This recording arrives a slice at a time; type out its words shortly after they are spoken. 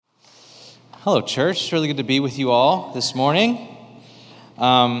Hello, church. It's really good to be with you all this morning.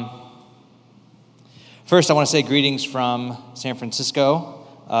 First, I want to say greetings from San Francisco.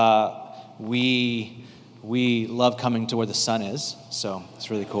 We love coming to where the sun is, so it's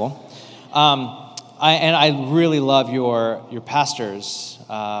really cool. I really love your pastors.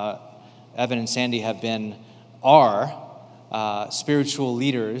 Evan and Sandy have been our spiritual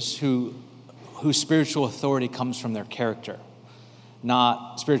leaders whose spiritual authority comes from their character.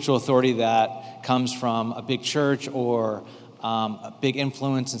 Not spiritual authority that comes from a big church or a big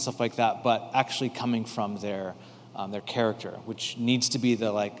influence and stuff like that, but actually coming from their character, which needs to be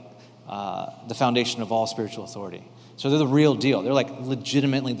the foundation of all spiritual authority. So they're the real deal. They're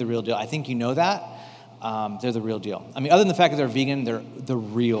legitimately the real deal. I think you know that. They're the real deal. I mean, other than the fact that they're vegan, they're the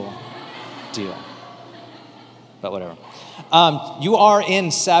real deal. But whatever. You are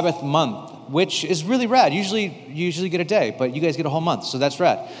in Sabbath month, which is really rad. Usually get a day, but you guys get a whole month, so that's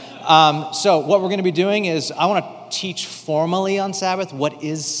rad. So what we're going to be doing is I want to teach formally on Sabbath. What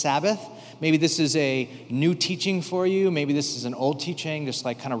is Sabbath? Maybe this is a new teaching for you. Maybe this is an old teaching, just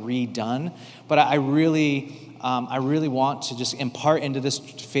kind of redone. But I really want to just impart into this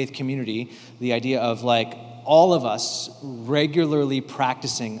faith community the idea of all of us regularly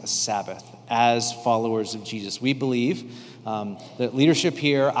practicing a Sabbath as followers of Jesus. We believe the leadership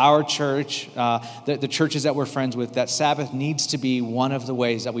here, our church, the churches that we're friends with, that Sabbath needs to be one of the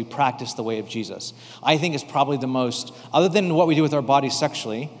ways that we practice the way of Jesus. I think it's probably the most, other than what we do with our bodies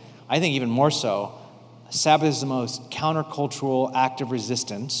sexually, I think even more so, Sabbath is the most countercultural act of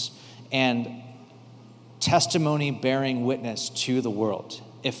resistance and testimony bearing witness to the world.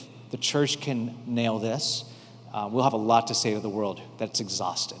 If the church can nail this, we'll have a lot to say to the world that's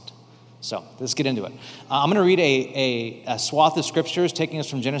exhausted. So let's get into it. I'm going to read a swath of scriptures taking us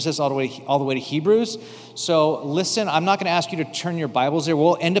from Genesis all the way to Hebrews. So listen, I'm not going to ask you to turn your Bibles there.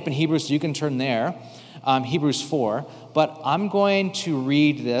 We'll end up in Hebrews, so you can turn there, Hebrews 4. But I'm going to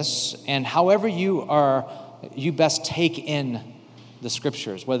read this, and however you best take in the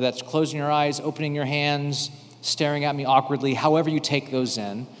scriptures, whether that's closing your eyes, opening your hands, staring at me awkwardly, however you take those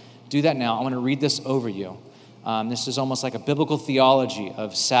in, do that now. I'm going to read this over you. This is almost like a biblical theology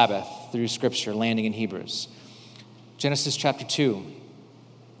of Sabbath through Scripture, landing in Hebrews. Genesis chapter 2.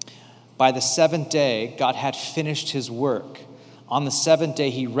 By the seventh day, God had finished his work. On the seventh day,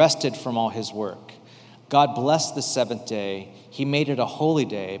 he rested from all his work. God blessed the seventh day. He made it a holy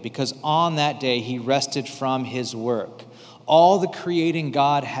day because on that day, he rested from his work. All the creating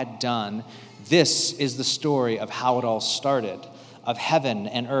God had done, this is the story of how it all started, of heaven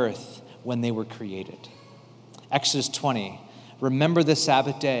and earth when they were created. Exodus 20, remember the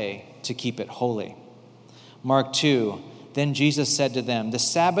Sabbath day to keep it holy. Mark 2, then Jesus said to them, the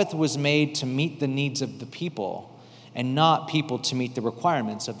Sabbath was made to meet the needs of the people and not people to meet the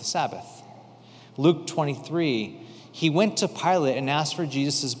requirements of the Sabbath. Luke 23, he went to Pilate and asked for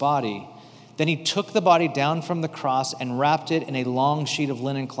Jesus' body. Then he took the body down from the cross and wrapped it in a long sheet of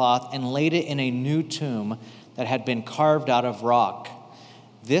linen cloth and laid it in a new tomb that had been carved out of rock.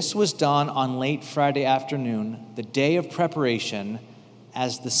 This was done on late Friday afternoon, the day of preparation,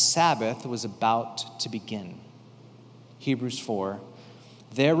 as the Sabbath was about to begin. Hebrews 4,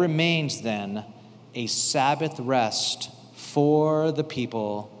 there remains then a Sabbath rest for the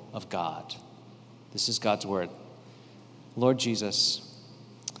people of God. This is God's word. Lord Jesus,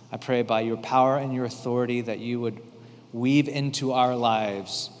 I pray by your power and your authority that you would weave into our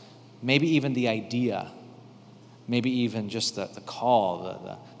lives, maybe even the idea, maybe even just the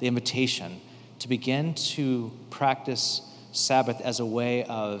call, the invitation to begin to practice Sabbath as a way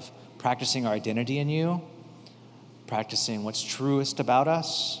of practicing our identity in you, practicing what's truest about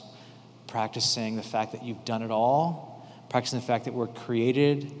us, practicing the fact that you've done it all, practicing the fact that we're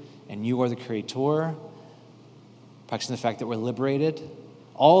created and you are the creator, practicing the fact that we're liberated.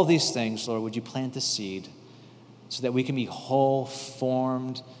 All of these things, Lord, would you plant the seed so that we can be whole,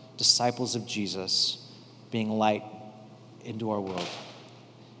 formed disciples of Jesus, being light into our world.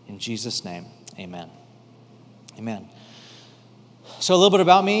 In Jesus' name, amen. Amen. So a little bit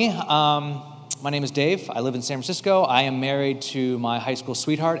about me. My name is Dave. I live in San Francisco. I am married to my high school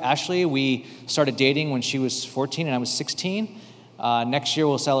sweetheart, Ashley. We started dating when she was 14 and I was 16. Next year,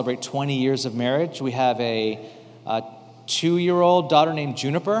 we'll celebrate 20 years of marriage. We have a 2-year-old daughter named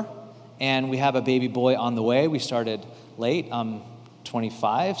Juniper, and we have a baby boy on the way. We started late. I'm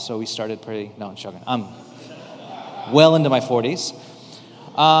 25, so we started no, I'm joking. I'm well into my 40s.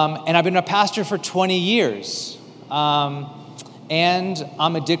 And I've been a pastor for 20 years. And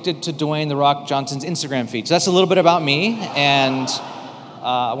I'm addicted to Dwayne "The Rock" Johnson's Instagram feed. So that's a little bit about me, and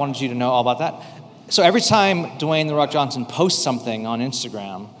I wanted you to know all about that. So every time Dwayne "The Rock" Johnson posts something on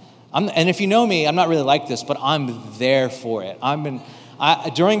Instagram, And if you know me, I'm not really like this, but I'm there for it.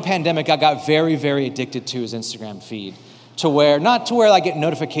 During pandemic, I got very, very addicted to his Instagram feed, not to where I get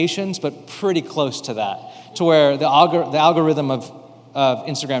notifications, but pretty close to that, to where the algorithm of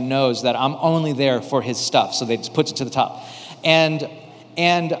Instagram knows that I'm only there for his stuff, so they just put it to the top. And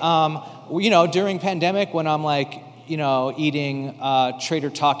during pandemic, when I'm like, eating Trader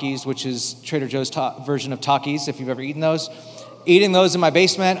Takis, which is Trader Joe's version of Takis, if you've ever eaten those, eating those in my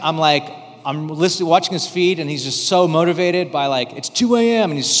basement, I'm watching his feed, and he's just so motivated by it's 2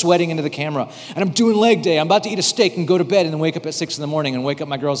 a.m. and he's sweating into the camera, and I'm doing leg day. I'm about to eat a steak and go to bed and then wake up at 6 a.m. and wake up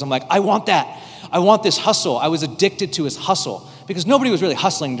my girls. I'm like, I want that. I want this hustle. I was addicted to his hustle because nobody was really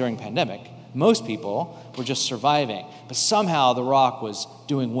hustling during pandemic. Most people were just surviving, but somehow The Rock was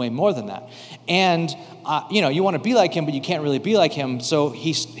doing way more than that. And you want to be like him, but you can't really be like him. So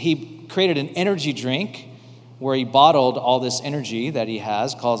he created an energy drink where he bottled all this energy that he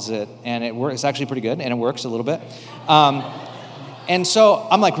has, calls it, and it works. It's actually pretty good, and it works a little bit. And so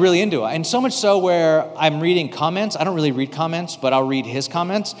I'm really into it. And so much so where I'm reading comments. I don't really read comments, but I'll read his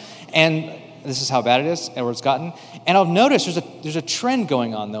comments. And this is how bad it is, and where it's gotten. And I'll notice there's a trend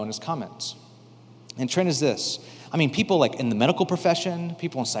going on, though, in his comments. And trend is this. People in the medical profession,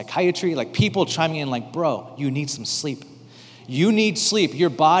 people in psychiatry, people chiming in bro, you need some sleep. You need sleep. Your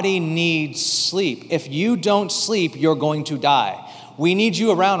body needs sleep. If you don't sleep, you're going to die. We need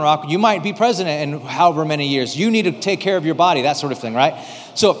you around, Rock. You might be president in however many years. You need to take care of your body, that sort of thing, right?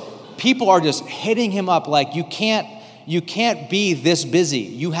 So people are just hitting him up you can't be this busy.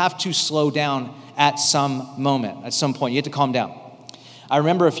 You have to slow down at some moment, at some point. You have to calm down. I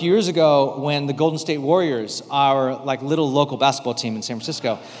remember a few years ago when the Golden State Warriors, our little local basketball team in San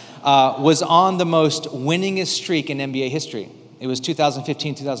Francisco, was on the most winningest streak in NBA history. It was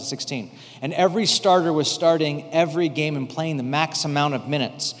 2015, 2016. And every starter was starting every game and playing the max amount of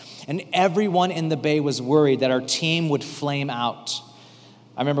minutes. And everyone in the Bay was worried that our team would flame out.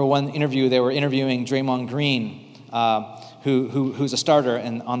 I remember one interview, they were interviewing Draymond Green, who's a starter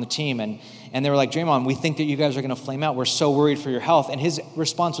on the team. And they were like, Draymond, we think that you guys are going to flame out. We're so worried for your health. And his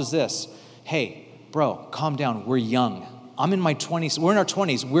response was this: hey, bro, calm down. We're young. I'm in my 20s. We're in our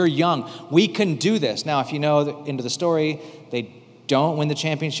 20s. We're young. We can do this. Now, if you know into the story, they don't win the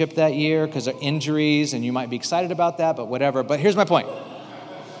championship that year because of injuries, and you might be excited about that, but whatever. But here's my point.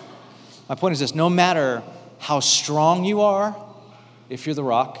 My point is this: no matter how strong you are, if you're The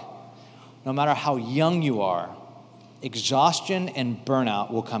Rock, no matter how young you are, exhaustion and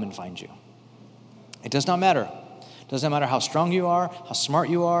burnout will come and find you. It does not matter. It doesn't matter how strong you are, how smart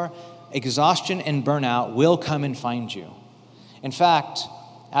you are. Exhaustion and burnout will come and find you. In fact,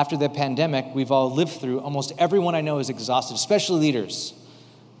 after the pandemic, we've all lived through, almost everyone I know is exhausted, especially leaders,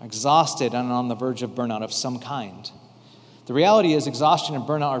 exhausted and on the verge of burnout of some kind. The reality is exhaustion and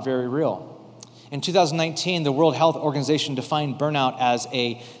burnout are very real. In 2019, the World Health Organization defined burnout as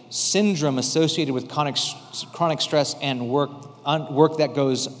a syndrome associated with chronic stress and work that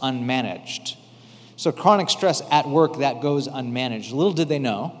goes unmanaged. So chronic stress at work that goes unmanaged. Little did they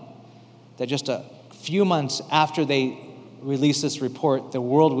know that just a few months after they released this report, the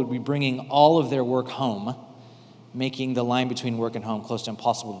world would be bringing all of their work home, making the line between work and home close to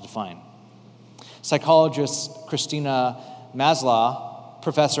impossible to define. Psychologist Christina Maslach,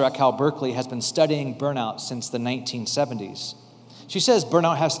 professor at Cal Berkeley, has been studying burnout since the 1970s. She says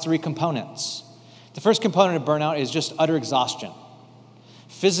burnout has three components. The first component of burnout is just utter exhaustion.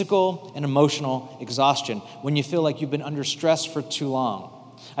 Physical and emotional exhaustion, when you feel like you've been under stress for too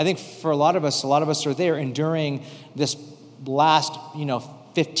long. I think for a lot of us are there enduring this last,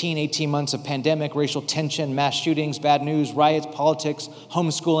 15, 18 months of pandemic, racial tension, mass shootings, bad news, riots, politics,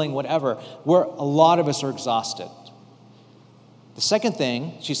 homeschooling, whatever, where a lot of us are exhausted. The second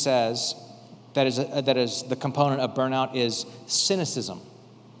thing, she says, that is the component of burnout is cynicism.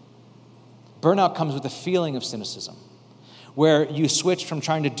 Burnout comes with a feeling of cynicism, where you switch from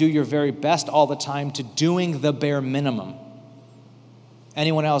trying to do your very best all the time to doing the bare minimum.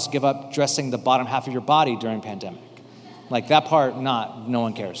 Anyone else give up dressing the bottom half of your body during pandemic? That part, no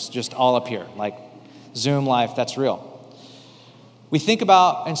one cares. Just all up here. Zoom life, that's real. We think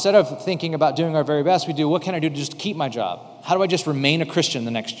about, instead of thinking about doing our very best, we do, what can I do to just keep my job? How do I just remain a Christian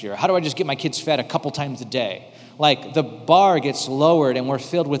the next year? How do I just get my kids fed a couple times a day? The bar gets lowered and we're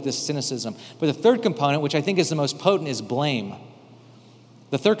filled with this cynicism. But the third component, which I think is the most potent, is blame.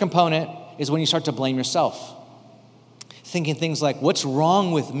 The third component is when you start to blame yourself. Thinking things like, what's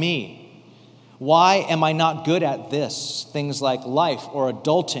wrong with me? Why am I not good at this? Things like life or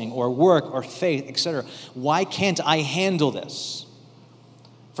adulting or work or faith, etc. Why can't I handle this?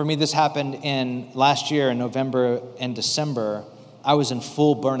 For me, this happened last year in November and December. I was in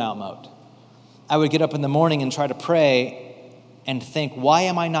full burnout mode. I would get up in the morning and try to pray and think, why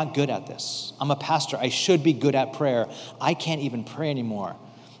am I not good at this? I'm a pastor. I should be good at prayer. I can't even pray anymore.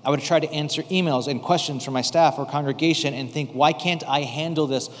 I would try to answer emails and questions from my staff or congregation and think, why can't I handle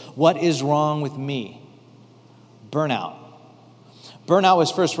this? What is wrong with me? Burnout. Burnout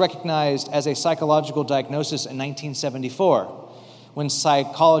was first recognized as a psychological diagnosis in 1974 when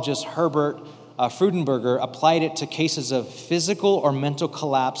psychologist Herbert Freudenberger applied it to cases of physical or mental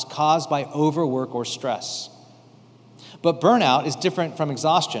collapse caused by overwork or stress. But burnout is different from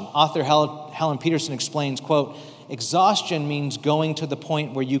exhaustion. Author Helen Peterson explains, quote, exhaustion means going to the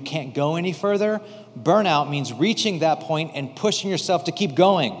point where you can't go any further. Burnout means reaching that point and pushing yourself to keep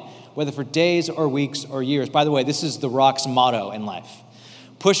going, whether for days or weeks or years. By the way, this is The Rock's motto in life.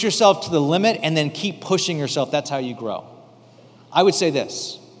 Push yourself to the limit and then keep pushing yourself. That's how you grow. I would say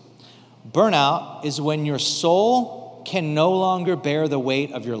this. Burnout is when your soul can no longer bear the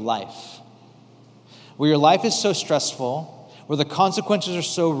weight of your life. Where your life is so stressful, where the consequences are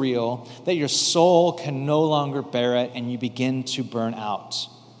so real that your soul can no longer bear it and you begin to burn out.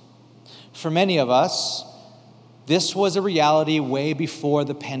 For many of us, this was a reality way before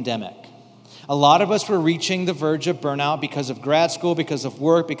the pandemic. A lot of us were reaching the verge of burnout because of grad school, because of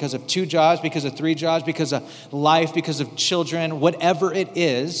work, because of 2 jobs, because of 3 jobs, because of life, because of children, whatever it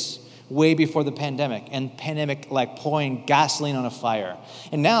is, way before the pandemic. And pandemic like pouring gasoline on a fire.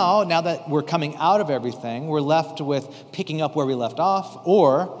 And now that we're coming out of everything, we're left with picking up where we left off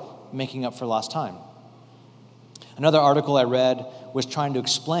or making up for lost time. Another article I read was trying to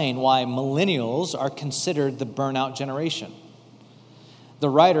explain why millennials are considered the burnout generation. The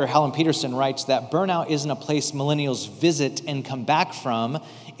writer, Helen Peterson, writes that burnout isn't a place millennials visit and come back from.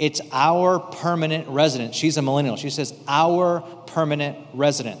 It's our permanent resident. She's a millennial. She says, our permanent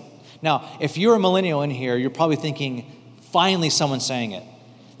resident. Now, if you're a millennial in here, you're probably thinking, finally someone's saying it.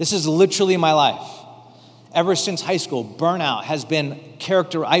 This is literally my life. Ever since high school, burnout has been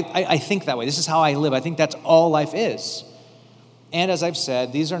I think that way. This is how I live. I think that's all life is. And as I've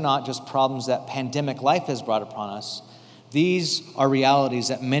said, these are not just problems that pandemic life has brought upon us. These are realities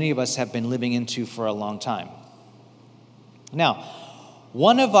that many of us have been living into for a long time. Now,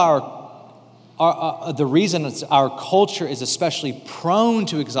 one of the reasons our culture is especially prone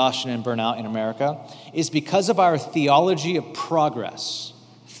to exhaustion and burnout in America is because of our theology of progress.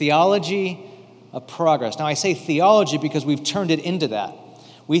 Theology of progress. Now, I say theology because we've turned it into that.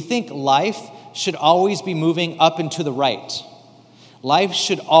 We think life should always be moving up and to the right. Life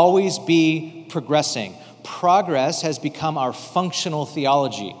should always be progressing. Progress has become our functional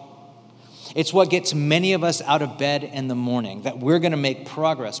theology. It's what gets many of us out of bed in the morning, that we're going to make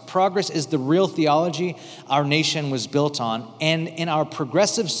progress. Progress is the real theology our nation was built on. And in our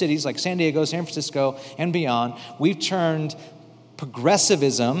progressive cities like San Diego, San Francisco, and beyond, we've turned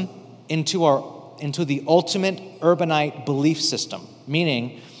progressivism into the ultimate urbanite belief system.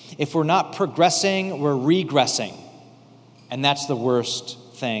 Meaning, if we're not progressing, we're regressing. And that's the worst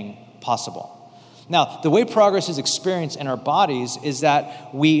thing possible. Now, the way progress is experienced in our bodies is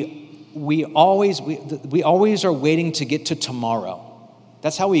that we always are waiting to get to tomorrow.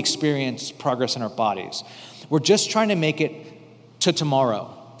 That's how we experience progress in our bodies. We're just trying to make it to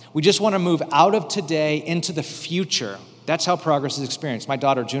tomorrow. We just want to move out of today into the future. That's how progress is experienced. My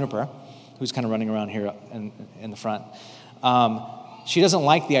daughter, Juniper, who's kind of running around here in the front, she doesn't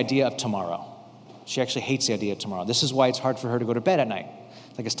like the idea of tomorrow. She actually hates the idea of tomorrow. This is why it's hard for her to go to bed at night.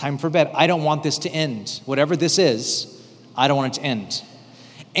 Like, it's time for bed. I don't want this to end. Whatever this is, I don't want it to end.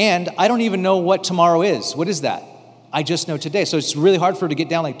 And I don't even know what tomorrow is. What is that? I just know today. So it's really hard for her to get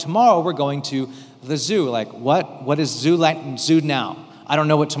down. Like, tomorrow we're going to the zoo. Like, what is zoo like? Zoo now? I don't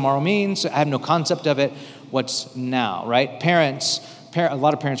know what tomorrow means. I have no concept of it. What's now, right? A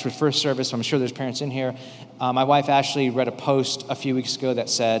lot of parents for first service. So I'm sure there's parents in here. My wife Ashley read a post a few weeks ago that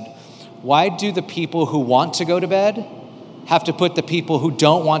said, why do the people who want to go to bed have to put the people who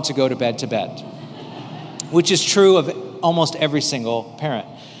don't want to go to bed? Which is true of almost every single parent.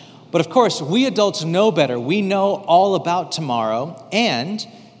 But of course, we adults know better. We know all about tomorrow, and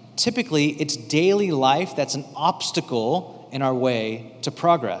typically it's daily life that's an obstacle in our way to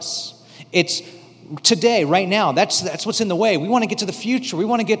progress. It's today, right now, that's what's in the way. We want to get to the future. We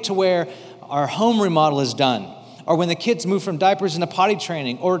want to get to where our home remodel is done, or when the kids move from diapers into potty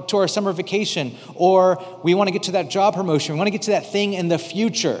training, or to our summer vacation, or we want to get to that job promotion. We want to get to that thing in the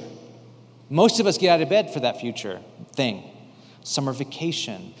future. Most of us get out of bed for that future thing. Summer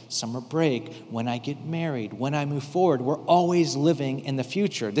vacation, summer break, when I get married, when I move forward. We're always living in the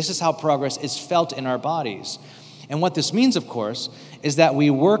future. This is how progress is felt in our bodies. And what this means, of course, is that we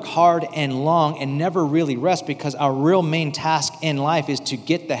work hard and long and never really rest because our real main task in life is to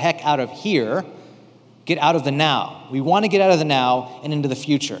get the heck out of here, get out of the now. We want to get out of the now and into the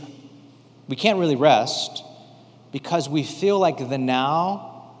future. We can't really rest because we feel like the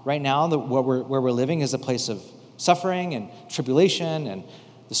now, right now, where we're living is a place of suffering and tribulation, and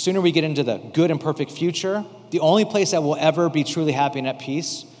the sooner we get into the good and perfect future, the only place that will ever be truly happy and at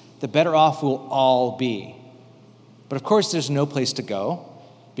peace, the better off we'll all be. But of course, there's no place to go,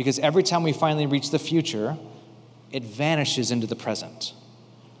 because every time we finally reach the future, it vanishes into the present.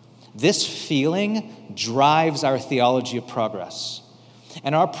 This feeling drives our theology of progress.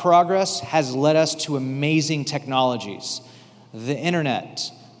 And our progress has led us to amazing technologies. The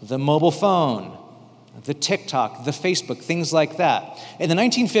internet, the mobile phone, the TikTok, the Facebook, things like that. In the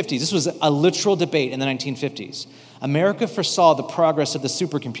 1950s, this was a literal debate in the 1950s. America foresaw the progress of the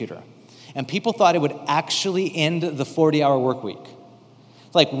supercomputer. And people thought it would actually end the 40-hour work week.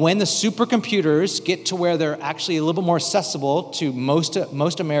 Like when the supercomputers get to where they're actually a little bit more accessible to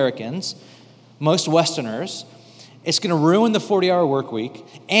most Americans, most Westerners, it's going to ruin the 40-hour work week,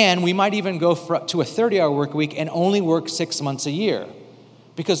 and we might even go to a 30-hour work week and only work 6 months a year.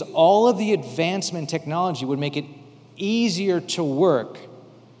 Because all of the advancement in technology would make it easier to work.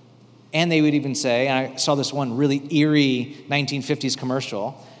 And they would even say, and I saw this one really eerie 1950s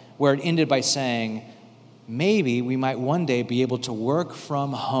commercial, where it ended by saying, maybe we might one day be able to work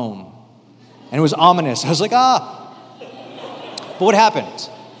from home. And it was ominous. I was like, But what happened?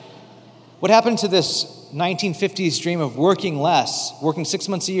 What happened to this 1950s dream of working less, working 6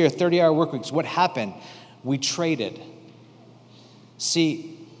 months a year, 30-hour work weeks? What happened? We traded.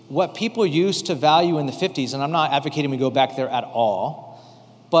 See, what people used to value in the 50s, and I'm not advocating we go back there at all,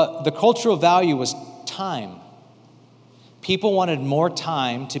 but the cultural value was time. People wanted more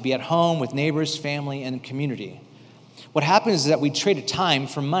time to be at home with neighbors, family, and community. What happens is that we traded time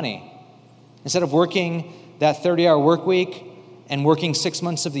for money. Instead of working that 30-hour work week and working 6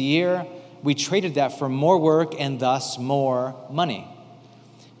 months of the year, we traded that for more work and thus more money.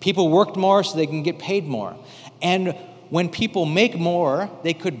 People worked more so they can get paid more. And when people make more,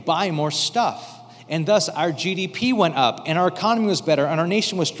 they could buy more stuff. And thus our GDP went up, and our economy was better, and our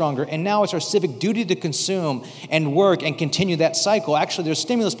nation was stronger. And now it's our civic duty to consume and work and continue that cycle. Actually, there's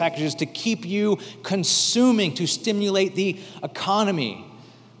stimulus packages to keep you consuming, to stimulate the economy.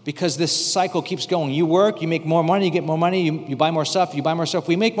 Because this cycle keeps going. You work, you make more money, you get more money, you buy more stuff, you buy more stuff,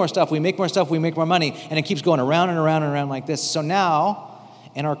 we make more stuff, we make more stuff, we make more money. And it keeps going around and around and around like this. So now,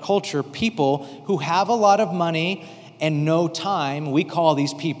 in our culture, people who have a lot of money and no time, we call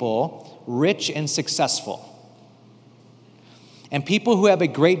these people rich and successful. And people who have a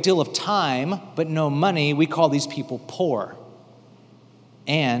great deal of time but no money, we call these people poor.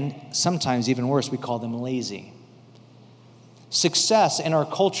 And sometimes even worse, we call them lazy. Success in our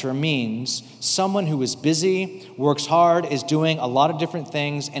culture means someone who is busy, works hard, is doing a lot of different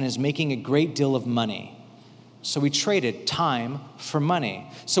things, and is making a great deal of money. So we traded time for money.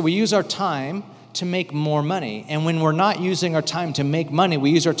 So we use our time to make more money. And when we're not using our time to make money, we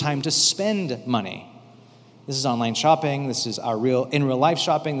use our time to spend money. This is online shopping. This is our in real life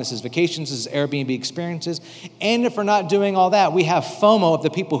shopping. This is vacations. This is Airbnb experiences. And if we're not doing all that, we have FOMO of the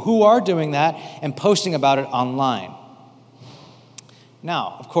people who are doing that and posting about it online.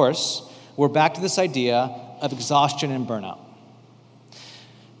 Now, of course, we're back to this idea of exhaustion and burnout.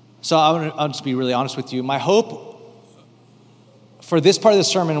 So I'll just be really honest with you. My hope for this part of the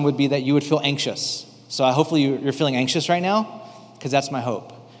sermon would be that you would feel anxious. So hopefully you're feeling anxious right now, because that's my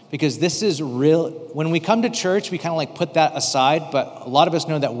hope. Because this is real. When we come to church, we kind of like put that aside, but a lot of us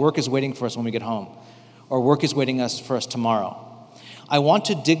know that work is waiting for us when we get home, or work is waiting for us tomorrow. I want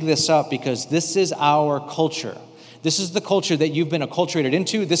to dig this up because this is our culture. This is the culture that you've been acculturated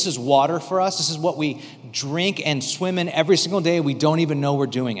into. This is water for us. This is what we drink and swim in every single day. We don't even know we're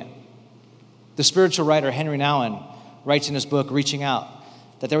doing it. The spiritual writer Henry Nouwen writes in his book, Reaching Out,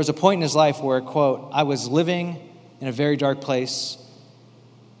 that there was a point in his life where, quote, I was living in a very dark place,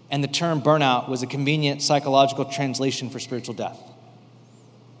 and the term burnout was a convenient psychological translation for spiritual death.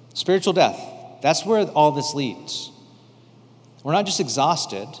 Spiritual death, that's where all this leads. We're not just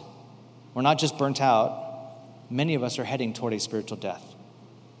exhausted. We're not just burnt out. Many of us are heading toward a spiritual death.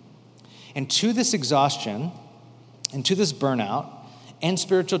 And to this exhaustion, and to this burnout, and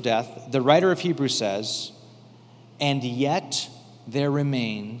spiritual death, the writer of Hebrews says, and yet there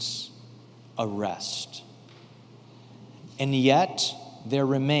remains a rest. And yet there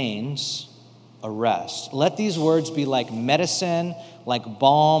remains a rest. Let these words be like medicine, like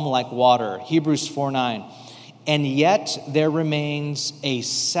balm, like water. Hebrews 4:9. and yet there remains a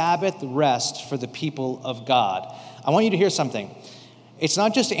Sabbath rest for the people of God. I want you to hear something. It's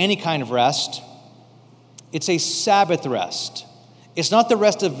not just any kind of rest. It's a Sabbath rest. It's not the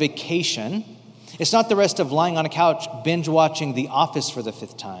rest of vacation. It's not the rest of lying on a couch, binge watching The Office for the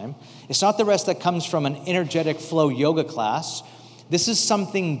 5th time. It's not the rest that comes from an energetic flow yoga class. This is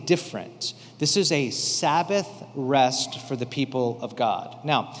something different. This is a Sabbath rest for the people of God.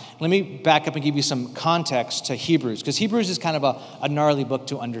 Now, let me back up and give you some context to Hebrews, because Hebrews is kind of a gnarly book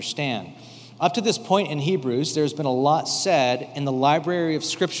to understand. Up to this point in Hebrews, there's been a lot said in the library of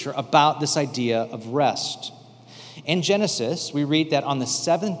Scripture about this idea of rest. In Genesis, we read that on the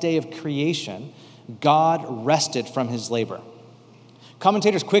 7th day of creation, God rested from his labor.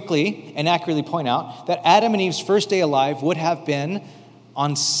 Commentators quickly and accurately point out that Adam and Eve's first day alive would have been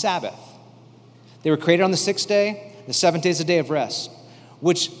on Sabbath. They were created on the 6th day. The 7th day is a day of rest,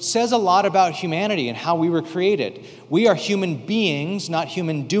 which says a lot about humanity and how we were created. We are human beings, not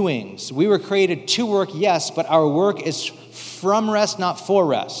human doings. We were created to work, yes, but our work is from rest, not for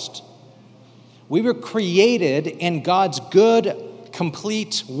rest. We were created in God's good,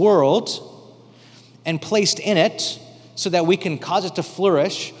 complete world and placed in it so that we can cause it to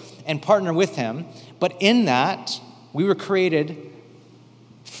flourish and partner with him. But in that, we were created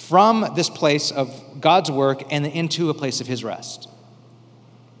from this place of God's work and into a place of his rest.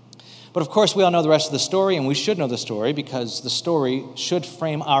 But of course, we all know the rest of the story, and we should know the story because the story should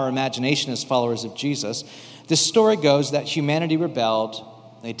frame our imagination as followers of Jesus. This story goes that humanity rebelled.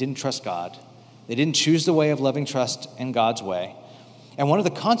 They didn't trust God. They didn't choose the way of loving trust in God's way. And one of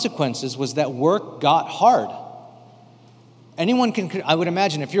the consequences was that work got hard. Anyone can, I would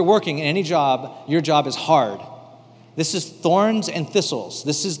imagine, if you're working in any job, your job is hard. This is thorns and thistles.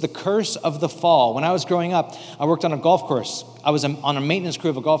 This is the curse of the fall. When I was growing up, I worked on a golf course. I was on a maintenance crew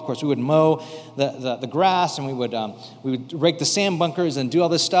of a golf course. We would mow the grass, and we would rake the sand bunkers and do all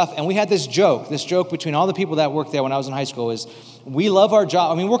this stuff. And we had this joke between all the people that worked there when I was in high school is, we love our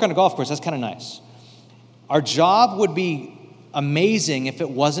job. I mean, work on a golf course, that's kind of nice. Our job would be amazing if it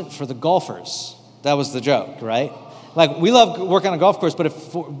wasn't for the golfers. That was the joke, right? Like, we love working on a golf course, but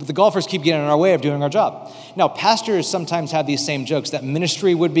if the golfers keep getting in our way of doing our job. Now, pastors sometimes have these same jokes, that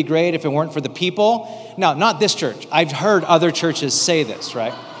ministry would be great if it weren't for the people. Now, not this church. I've heard other churches say this,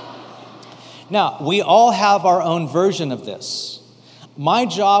 right? Now, we all have our own version of this. My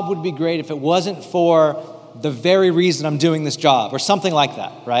job would be great if it wasn't for the very reason I'm doing this job, or something like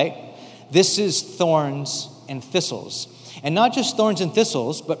that, right? This is thorns and thistles. And not just thorns and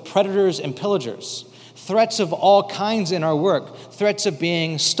thistles, but predators and pillagers. Threats of all kinds in our work. Threats of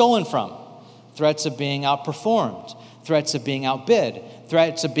being stolen from. Threats of being outperformed. Threats of being outbid.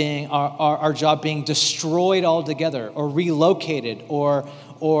 Threats of being our job being destroyed altogether, or relocated, or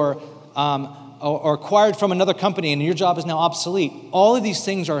acquired from another company and your job is now obsolete. All of these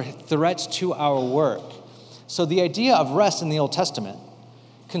things are threats to our work. So the idea of rest in the Old Testament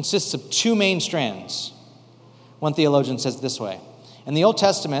consists of two main strands. One theologian says it this way. In the Old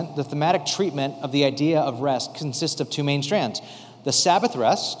Testament, the thematic treatment of the idea of rest consists of two main strands. The Sabbath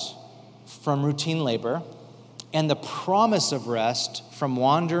rest from routine labor, and the promise of rest from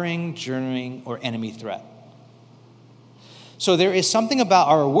wandering, journeying, or enemy threat. So there is something about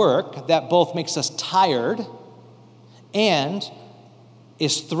our work that both makes us tired and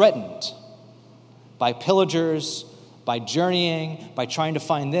is threatened by pillagers, by journeying, by trying to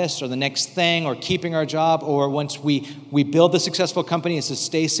find this or the next thing, or keeping our job, or once we build the successful company, is to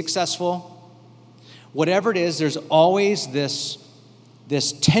stay successful. Whatever it is, there's always this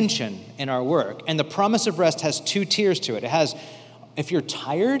tension in our work. And the promise of rest has two tiers to it. It has, if you're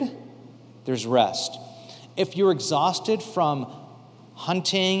tired, there's rest. If you're exhausted from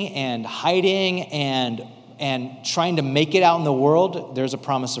hunting and hiding and trying to make it out in the world, there's a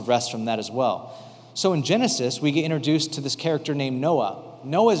promise of rest from that as well. So in Genesis, we get introduced to this character named Noah.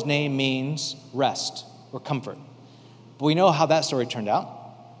 Noah's name means rest or comfort. But we know how that story turned out.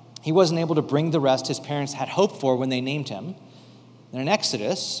 He wasn't able to bring the rest his parents had hoped for when they named him. And in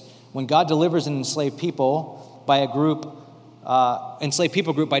Exodus, when God delivers an enslaved people by enslaved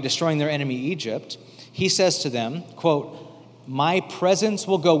people group by destroying their enemy Egypt, he says to them, quote, "My presence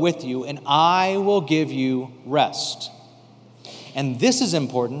will go with you and I will give you rest." And this is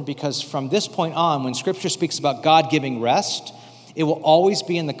important because from this point on, when Scripture speaks about God giving rest, it will always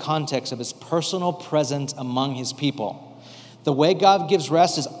be in the context of his personal presence among his people. The way God gives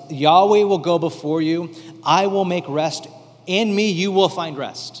rest is Yahweh will go before you. I will make rest. In me, you will find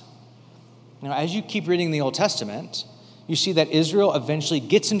rest. Now, as you keep reading the Old Testament, you see that Israel eventually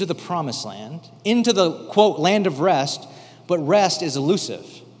gets into the promised land, into the, quote, land of rest, but rest is elusive.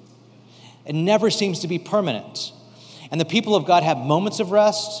 It never seems to be permanent. And the people of God have moments of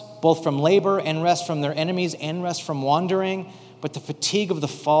rest, both from labor and rest from their enemies and rest from wandering, but the fatigue of the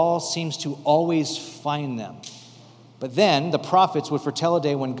fall seems to always find them. But then the prophets would foretell a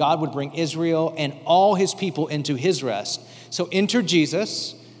day when God would bring Israel and all his people into his rest. So enter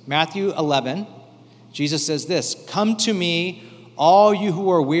Jesus, Matthew 11. Jesus says this, "Come to me, all you who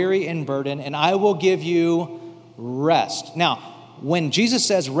are weary and burdened, and I will give you rest." Now, when Jesus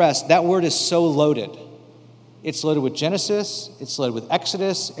says rest, that word is so loaded. It's loaded with Genesis, it's loaded with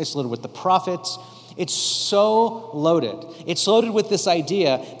Exodus, it's loaded with the prophets. It's so loaded. It's loaded with this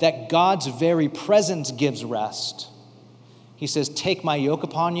idea that God's very presence gives rest. He says, "Take my yoke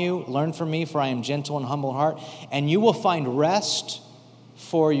upon you, learn from me, for I am gentle and humble in heart, and you will find rest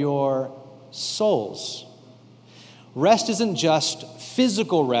for your souls." Rest isn't just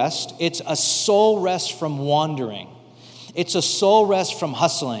physical rest, it's a soul rest from wandering. It's a soul rest from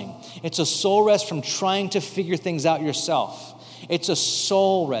hustling. It's a soul rest from trying to figure things out yourself. It's a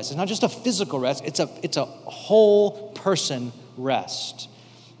soul rest. It's not just a physical rest, it's a whole person rest.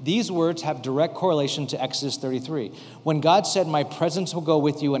 These words have direct correlation to Exodus 33, when God said, "My presence will go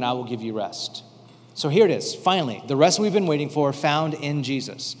with you and I will give you rest." So here it is, finally, the rest we've been waiting for found in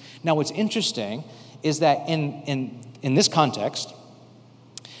Jesus. Now what's interesting is that in this context,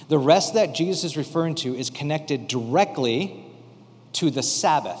 the rest that Jesus is referring to is connected directly to the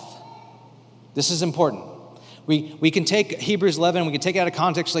Sabbath. This is important. We can take Hebrews 11, we can take it out of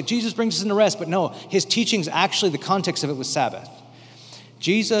context, like Jesus brings us into rest, but no, his teachings, actually the context of it was Sabbath.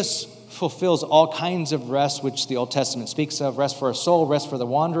 Jesus fulfills all kinds of rest, which the Old Testament speaks of: rest for our soul, rest for the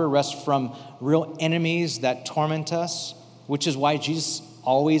wanderer, rest from real enemies that torment us, which is why Jesus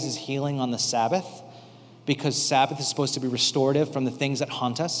always is healing on the Sabbath, because Sabbath is supposed to be restorative from the things that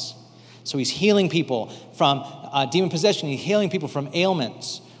haunt us. So he's healing people from demon possession. He's healing people from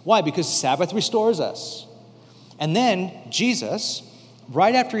ailments. Why? Because Sabbath restores us. And then Jesus,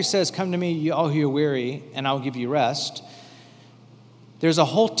 right after he says, "Come to me, you all who are weary, and I will give you rest," there's a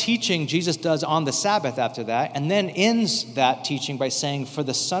whole teaching Jesus does on the Sabbath after that, and then ends that teaching by saying, "For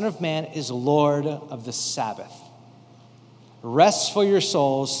the Son of Man is Lord of the Sabbath." Rest for your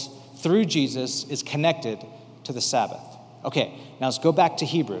souls through Jesus is connected to the Sabbath. Okay, now let's go back to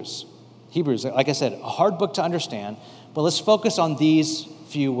Hebrews. Hebrews, like I said, a hard book to understand, but let's focus on these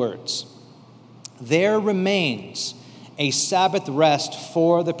few words. There remains a Sabbath rest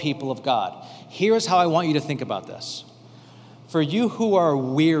for the people of God. Here's how I want you to think about this. For you who are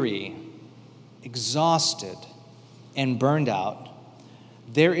weary, exhausted, and burned out,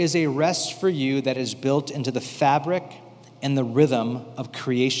 there is a rest for you that is built into the fabric and the rhythm of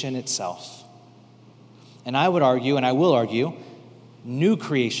creation itself. And I would argue, and I will argue, new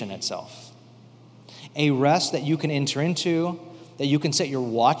creation itself. A rest that you can enter into, that you can set your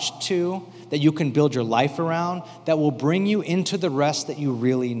watch to, that you can build your life around, that will bring you into the rest that you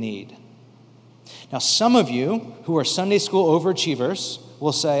really need. Now, some of you who are Sunday school overachievers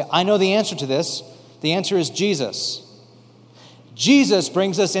will say, "I know the answer to this. The answer is Jesus. Jesus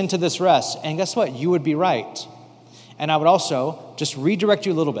brings us into this rest." And guess what? You would be right. And I would also just redirect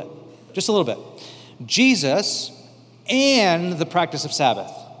you a little bit, just a little bit. Jesus and the practice of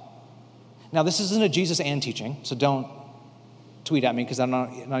Sabbath. Now, this isn't a Jesus and teaching, so don't tweet at me because I'm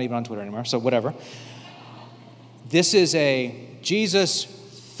not even on Twitter anymore, so whatever. This is a Jesus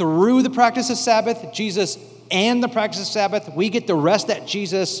through the practice of Sabbath, Jesus and the practice of Sabbath. We get the rest that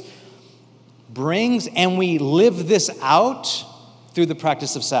Jesus brings, and we live this out through the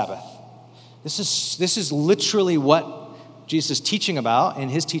practice of Sabbath. This is literally what Jesus is teaching about in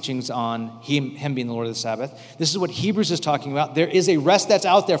his teachings on him being the Lord of the Sabbath. This is what Hebrews is talking about. There is a rest that's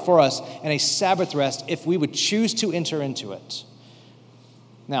out there for us, and a Sabbath rest if we would choose to enter into it.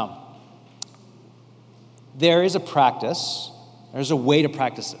 Now, there is a practice. There's a way to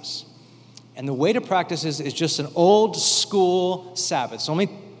practice this. And the way to practice this is just an old school Sabbath. So let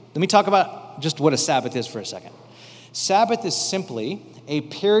me talk about just what a Sabbath is for a second. Sabbath is simply a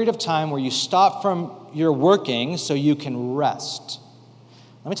period of time where you stop from your working so you can rest.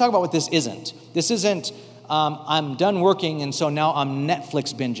 Let me talk about what this isn't. This isn't, I'm done working and so now I'm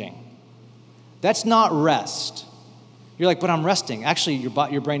Netflix binging. That's not rest. You're like, but I'm resting. Actually,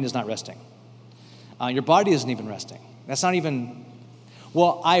 your brain is not resting. Your body isn't even resting. That's not even,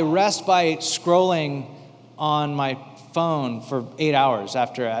 well, I rest by scrolling on my phone for 8 hours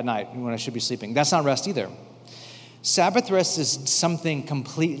at night when I should be sleeping. That's not rest either. Sabbath rest is something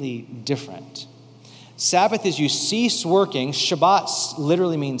completely different. Sabbath is you cease working. Shabbat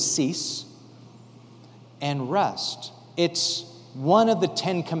literally means cease and rest. It's one of the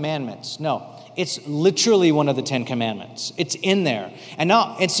 10 commandments. No, It's literally one of the 10 commandments. It's in there. And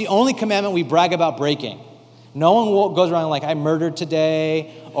now it's the only commandment we brag about breaking. No one goes around like, I murdered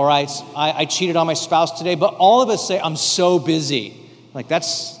today, or I cheated on my spouse today, but all of us say, I'm so busy. Like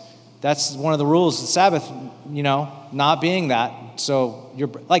that's one of the rules of the Sabbath, not being that. So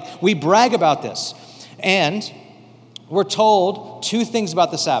we brag about this. And we're told two things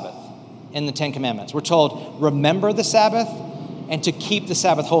about the Sabbath in the 10 commandments. We're told, remember the Sabbath and to keep the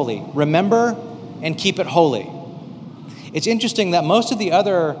Sabbath holy. Remember and keep it holy. It's interesting that most of the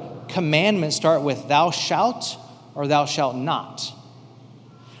other commandments start with thou shalt or thou shalt not.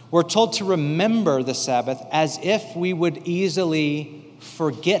 We're told to remember the Sabbath as if we would easily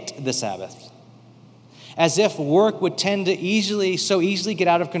forget the Sabbath. As if work would tend to so easily get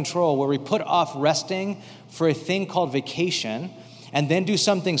out of control, where we put off resting for a thing called vacation and then do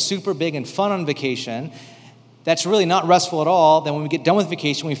something super big and fun on vacation that's really not restful at all. Then when we get done with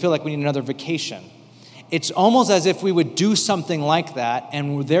vacation, we feel like we need another vacation. It's almost as if we would do something like that,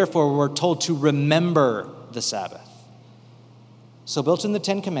 and therefore we're told to remember the Sabbath. So built in the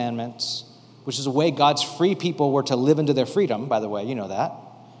 10 Commandments, which is a way God's free people were to live into their freedom, by the way, you know that.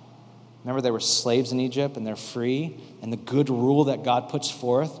 Remember, they were slaves in Egypt, and they're free. And the good rule that God puts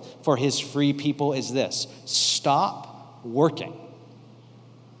forth for his free people is this: stop working.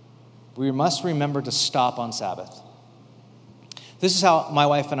 We must remember to stop on Sabbath. This is how my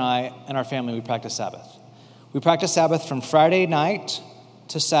wife and I and our family, we practice Sabbath. We practice Sabbath from Friday night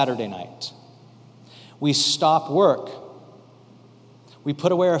to Saturday night. We stop work. We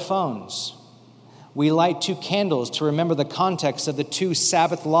put away our phones. We light 2 candles to remember the context of the 2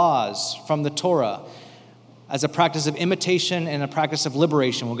 Sabbath laws from the Torah as a practice of imitation and a practice of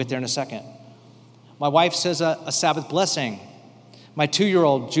liberation. We'll get there in a second. My wife says a Sabbath blessing. My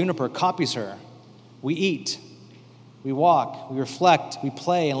 2-year-old Juniper copies her. We eat. We walk. We reflect. We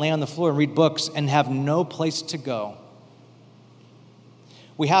play and lay on the floor and read books and have no place to go.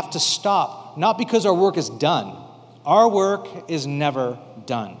 We have to stop, not because our work is done. Our work is never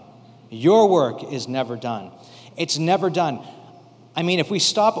done. Your work is never done. It's never done. I mean, if we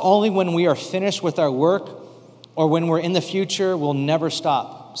stop only when we are finished with our work or when we're in the future, we'll never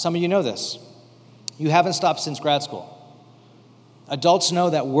stop. Some of you know this. You haven't stopped since grad school. Adults know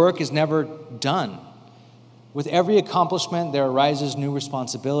that work is never done. With every accomplishment, there arises new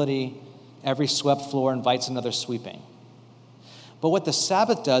responsibility. Every swept floor invites another sweeping. But what the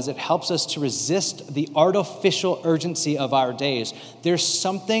Sabbath does, it helps us to resist the artificial urgency of our days. There's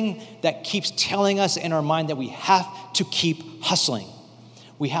something that keeps telling us in our mind that we have to keep hustling.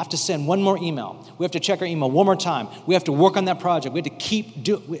 We have to send one more email. We have to check our email one more time. We have to work on that project. We have to keep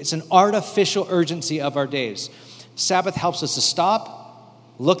doing. It's an artificial urgency of our days. Sabbath helps us to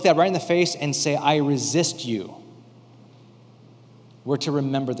stop, look that right in the face, and say, I resist you. We're to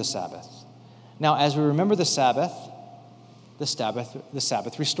remember the Sabbath. Now, as we remember the Sabbath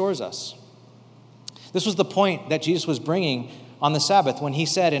restores us. This was the point that Jesus was bringing on the Sabbath when he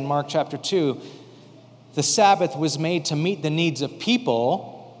said in Mark chapter 2, the Sabbath was made to meet the needs of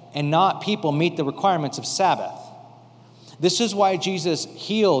people and not people meet the requirements of Sabbath. This is why Jesus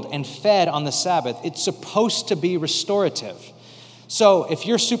healed and fed on the Sabbath. It's supposed to be restorative. So if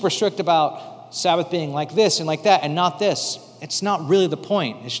you're super strict about Sabbath being like this and like that and not this, it's not really the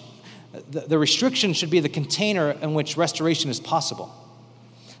point. The restriction should be the container in which restoration is possible.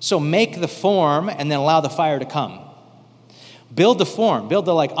 So make the form and then allow the fire to come. Build the form. Build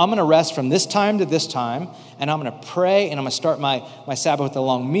the I'm going to rest from this time to this time, and I'm going to pray, and I'm going to start my Sabbath with a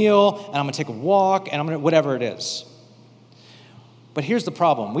long meal, and I'm going to take a walk, and I'm going to whatever it is. But here's the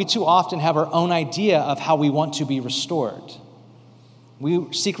problem. We too often have our own idea of how we want to be restored.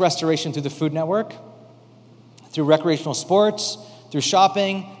 We seek restoration through the Food Network, through recreational sports, through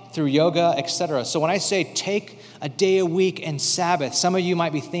shopping, through yoga, etc. So when I say take a day a week and Sabbath, some of you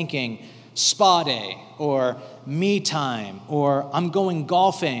might be thinking spa day or me time or I'm going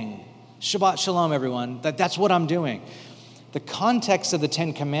golfing. Shabbat shalom, everyone. That's what I'm doing. The context of the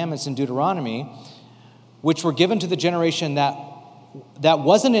 10 Commandments in Deuteronomy, which were given to the generation that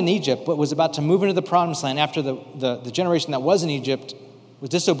wasn't in Egypt but was about to move into the promised land after the generation that was in Egypt was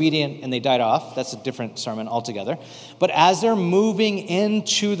disobedient and they died off. That's a different sermon altogether. But as they're moving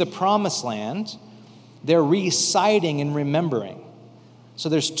into the promised land, they're reciting and remembering. So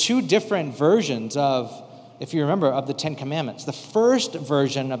there's 2 different versions of, if you remember, of the 10 Commandments. The first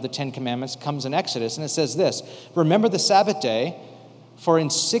version of the 10 Commandments comes in Exodus, and it says this: remember the Sabbath day, for in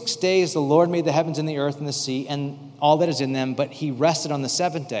 6 days the Lord made the heavens and the earth and the sea and all that is in them, but he rested on the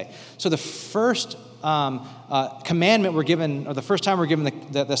 7th day. So the first commandment we're given, or the first time we're given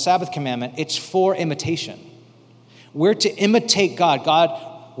the Sabbath commandment, it's for imitation. We're to imitate God.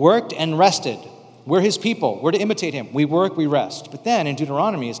 God worked and rested. We're his people. We're to imitate him. We work, we rest. But then in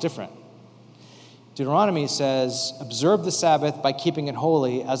Deuteronomy, it's different. Deuteronomy says, observe the Sabbath by keeping it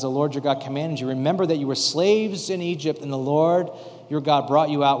holy as the Lord your God commanded you. Remember that you were slaves in Egypt, and the Lord your God brought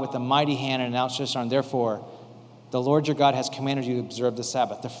you out with a mighty hand and an outstretched arm. Therefore, the Lord your God has commanded you to observe the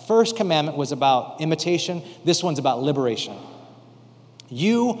Sabbath. The first commandment was about imitation. This one's about liberation.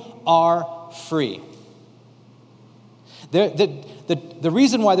 You are free. The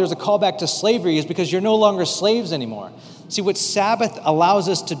reason why there's a callback to slavery is because you're no longer slaves anymore. See, what Sabbath allows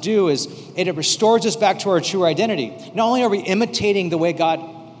us to do is it restores us back to our true identity. Not only are we imitating the way God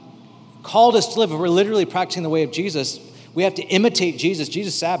called us to live, we're literally practicing the way of Jesus. We have to imitate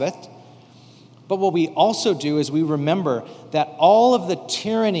Jesus' Sabbath. But what we also do is we remember that all of the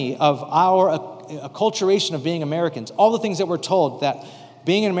tyranny of our acculturation of being Americans, all the things that we're told that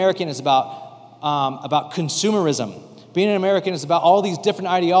being an American is about consumerism. Being an American is about all these different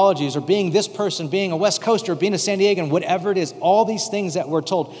ideologies, or being this person, being a West Coaster, being a San Diegan, whatever it is, all these things that we're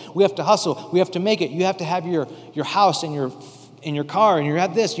told. We have to hustle. We have to make it. You have to have your house and your car, and you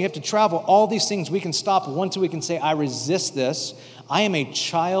have this, and you have to travel. All these things we can stop once we can say, I resist this. I am a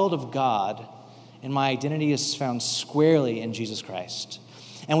child of God, and my identity is found squarely in Jesus Christ.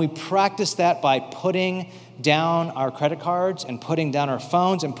 And we practice that by putting down our credit cards and putting down our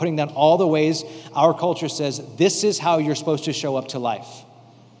phones and putting down all the ways our culture says this is how you're supposed to show up to life.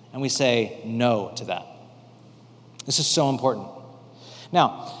 And we say no to that. This is so important.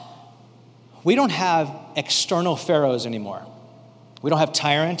 Now, we don't have external pharaohs anymore. We don't have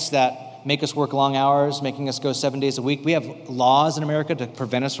tyrants that make us work long hours, making us go 7 days a week. We have laws in America to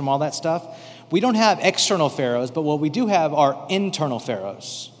prevent us from all that stuff. We don't have external pharaohs, but what we do have are internal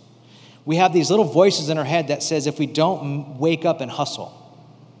pharaohs. We have these little voices in our head that says if we don't wake up and hustle,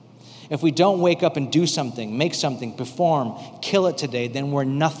 if we don't wake up and do something, make something, perform, kill it today, then we're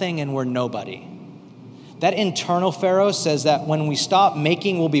nothing and we're nobody. That internal pharaoh says that when we stop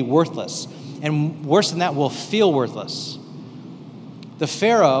making, we'll be worthless. And worse than that, we'll feel worthless. The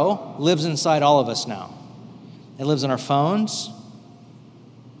pharaoh lives inside all of us now. It lives in our phones.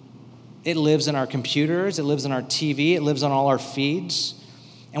 It lives in our computers. It lives in our TV. It lives on all our feeds.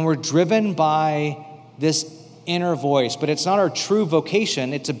 And we're driven by this inner voice, but it's not our true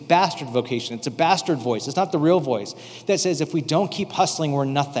vocation. It's a bastard vocation. It's a bastard voice. It's not the real voice that says if we don't keep hustling, we're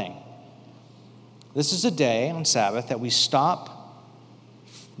nothing. This is a day on Sabbath that we stop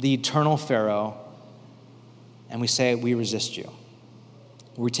the eternal Pharaoh and we say, we resist you.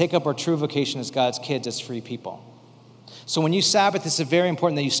 We take up our true vocation as God's kids, as free people. So when you Sabbath, it's very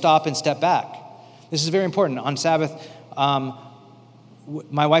important that you stop and step back. This is very important. On Sabbath,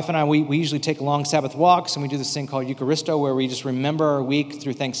 my wife and I, we usually take long Sabbath walks, and we do this thing called Eucharisto, where we just remember our week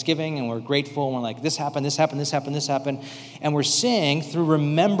through Thanksgiving, and we're grateful, and we're like, this happened, this happened, this happened, this happened. And we're seeing, through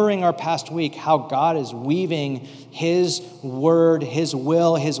remembering our past week, how God is weaving his word, his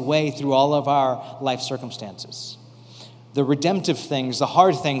will, his way through all of our life circumstances. The redemptive things, the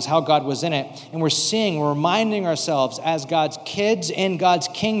hard things, how God was in it. And we're reminding ourselves as God's kids in God's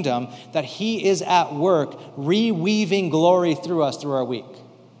kingdom that he is at work reweaving glory through us through our week.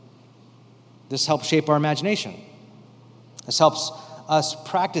 This helps shape our imagination. This helps us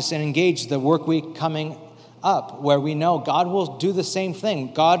practice and engage the work week coming up, where we know God will do the same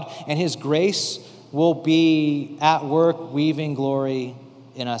thing. God and his grace will be at work weaving glory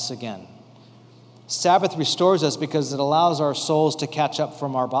in us again. Sabbath restores us because it allows our souls to catch up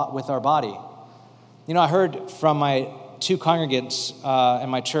with our body. You know, I heard from my two congregants in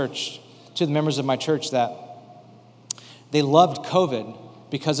my church, two of the members of my church, that they loved COVID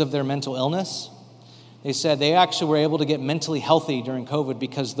because of their mental illness. They said they actually were able to get mentally healthy during COVID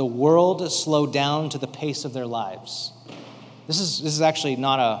because the world slowed down to the pace of their lives. This is actually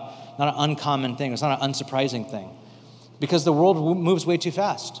not an uncommon thing. It's not an unsurprising thing because the world moves way too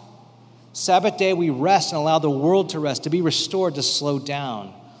fast. Sabbath day, we rest and allow the world to rest, to be restored, to slow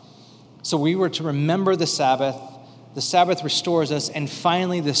down. So we were to remember the Sabbath. The Sabbath restores us, and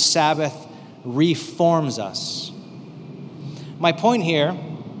finally the Sabbath reforms us. My point here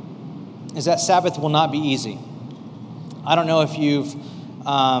is that Sabbath will not be easy. I don't know if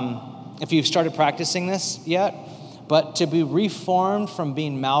you've started practicing this yet, but to be reformed from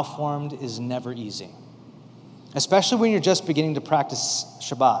being malformed is never easy, especially when you're just beginning to practice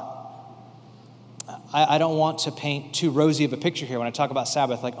Shabbat. I don't want to paint too rosy of a picture here when I talk about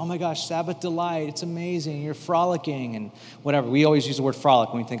Sabbath, like, oh my gosh, Sabbath delight, it's amazing, you're frolicking and whatever. We always use the word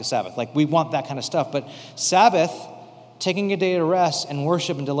frolic when we think of Sabbath. Like, we want that kind of stuff. But Sabbath, taking a day to rest and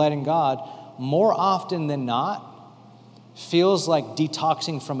worship and delight in God, more often than not, feels like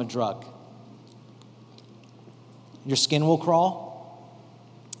detoxing from a drug. Your skin will crawl.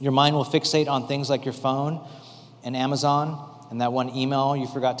 Your mind will fixate on things like your phone and Amazon and that one email you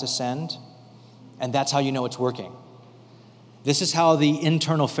forgot to send. And that's how you know it's working. This is how the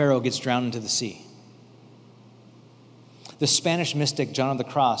internal Pharaoh gets drowned into the sea. The Spanish mystic John of the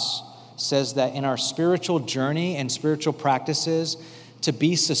Cross says that in our spiritual journey and spiritual practices, to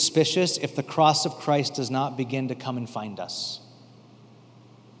be suspicious if the cross of Christ does not begin to come and find us.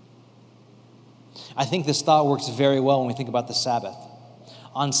 I think this thought works very well when we think about the Sabbath.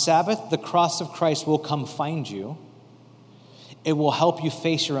 On Sabbath, the cross of Christ will come find you. It will help you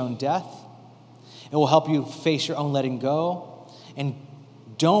face your own death. It will help you face your own letting go. And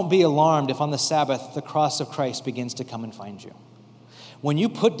don't be alarmed if on the Sabbath, the cross of Christ begins to come and find you. When you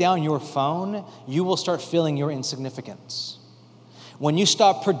put down your phone, you will start feeling your insignificance. When you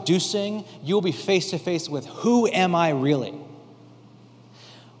stop producing, you will be face to face with, who am I really?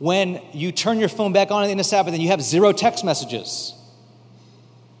 When you turn your phone back on at the end of Sabbath and you have 0 text messages.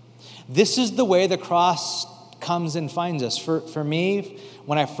 This is the way the cross comes and finds us. For me,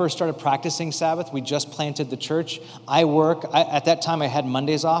 when I first started practicing Sabbath, we just planted the church. At that time I had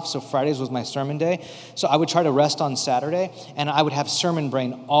Mondays off, so Fridays was my sermon day. So I would try to rest on Saturday, and I would have sermon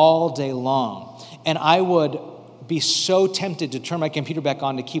brain all day long. And I would be so tempted to turn my computer back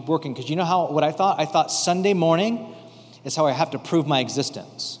on to keep working, because you know what I thought? I thought Sunday morning is how I have to prove my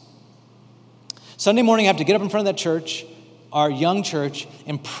existence. Sunday morning I have to get up in front of that church, our young church,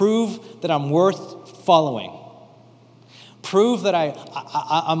 and prove that I'm worth following. Prove that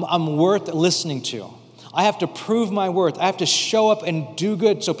I'm worth listening to. I have to prove my worth. I have to show up and do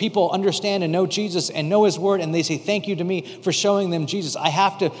good so people understand and know Jesus and know his word, and they say thank you to me for showing them Jesus. I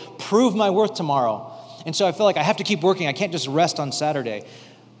have to prove my worth tomorrow. And so I feel like I have to keep working. I can't just rest on Saturday.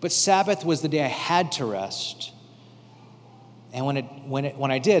 But Sabbath was the day I had to rest. And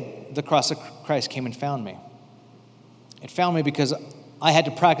when I did, the cross of Christ came and found me. It found me because I had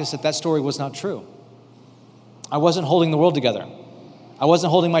to practice that story was not true. I wasn't holding the world together. I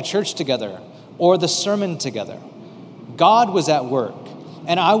wasn't holding my church together or the sermon together. God was at work,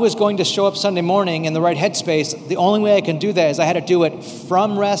 and I was going to show up Sunday morning in the right headspace. The only way I can do that is I had to do it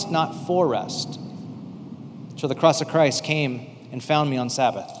from rest, not for rest. So the cross of Christ came and found me on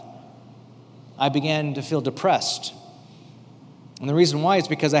Sabbath. I began to feel depressed. And the reason why is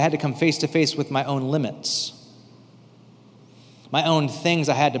because I had to come face to face with my own limits. My own things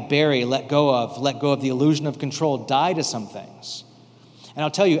I had to bury, let go of the illusion of control, die to some things. And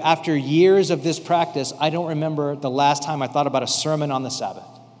I'll tell you, after years of this practice, I don't remember the last time I thought about a sermon on the Sabbath.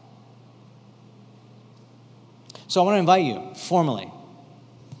 So I want to invite you formally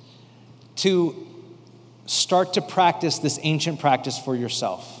to start to practice this ancient practice for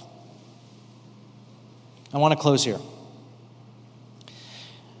yourself. I want to close here.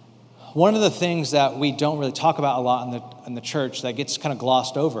 One of the things that we don't really talk about a lot in the church that gets kind of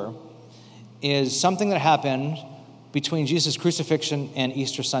glossed over is something that happened between Jesus' crucifixion and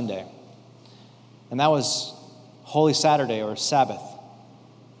Easter Sunday. And that was Holy Saturday or Sabbath.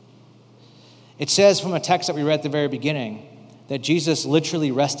 It says from a text that we read at the very beginning that Jesus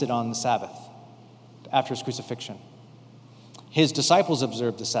literally rested on the Sabbath after his crucifixion. His disciples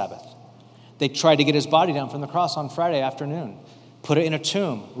observed the Sabbath. They tried to get his body down from the cross on Friday afternoon. Put it in a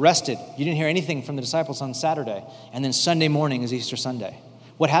tomb, rested. You didn't hear anything from the disciples on Saturday. And then Sunday morning is Easter Sunday.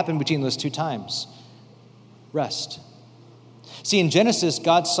 What happened between those two times? Rest. See, in Genesis,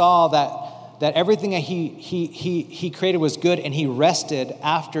 God saw that everything that he created was good, and he rested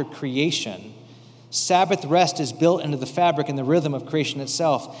after creation. Sabbath rest is built into the fabric and the rhythm of creation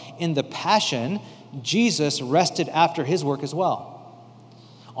itself. In the Passion, Jesus rested after his work as well.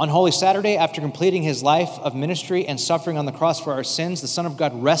 On Holy Saturday, after completing his life of ministry and suffering on the cross for our sins, the Son of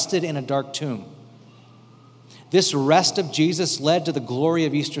God rested in a dark tomb. This rest of Jesus led to the glory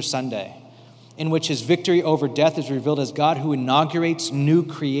of Easter Sunday, in which his victory over death is revealed as God who inaugurates new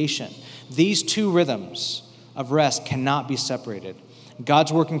creation. These two rhythms of rest cannot be separated.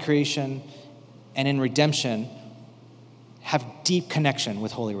 God's work in creation and in redemption have deep connection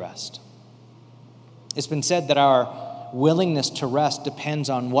with holy rest. It's been said that our willingness to rest depends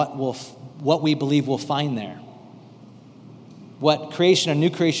on what we believe we'll find there. What creation and new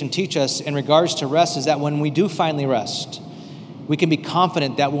creation teach us in regards to rest is that when we do finally rest, we can be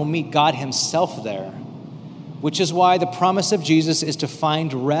confident that we'll meet God himself there, which is why the promise of Jesus is to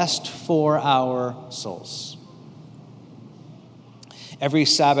find rest for our souls. Every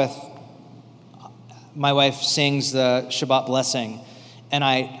Sabbath, my wife sings the Shabbat blessing, and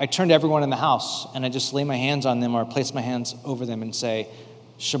I turn to everyone in the house and I just lay my hands on them or place my hands over them and say,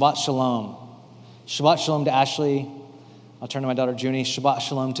 Shabbat Shalom. Shabbat Shalom to Ashley. I'll turn to my daughter Junie. Shabbat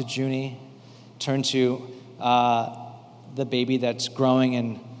Shalom to Junie. Turn to the baby that's growing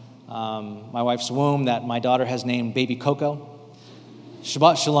and my wife's womb that my daughter has named Baby Coco.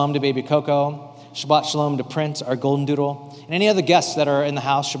 Shabbat Shalom to Baby Coco. Shabbat Shalom to Prince, our golden doodle. And any other guests that are in the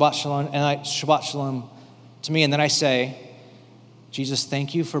house, Shabbat Shalom, and Shabbat Shalom to me. And then I say, Jesus,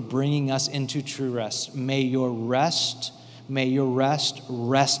 thank you for bringing us into true rest. May your rest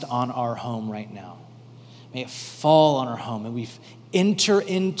rest on our home right now. May it fall on our home, and we enter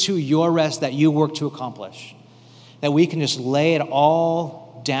into your rest that you work to accomplish. That we can just lay it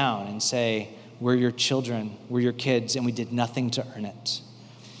all down and say, we're your children, we're your kids, and we did nothing to earn it.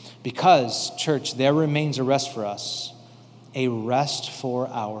 Because, church, there remains a rest for us, a rest for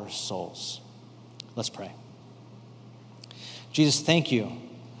our souls. Let's pray. Jesus, thank you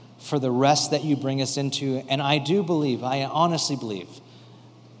for the rest that you bring us into. And I honestly believe,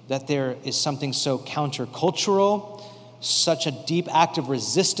 that there is something so countercultural, such a deep act of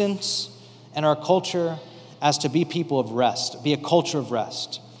resistance in our culture as to be people of rest, be a culture of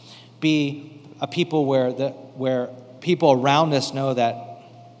rest, be a people where people around us know that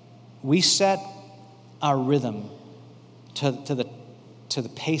we set our rhythm to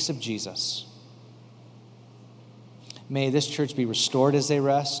the pace of Jesus. May this church be restored as they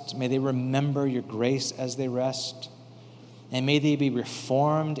rest. May they remember your grace as they rest. And may they be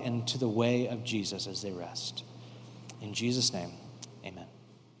reformed into the way of Jesus as they rest. In Jesus' name, amen.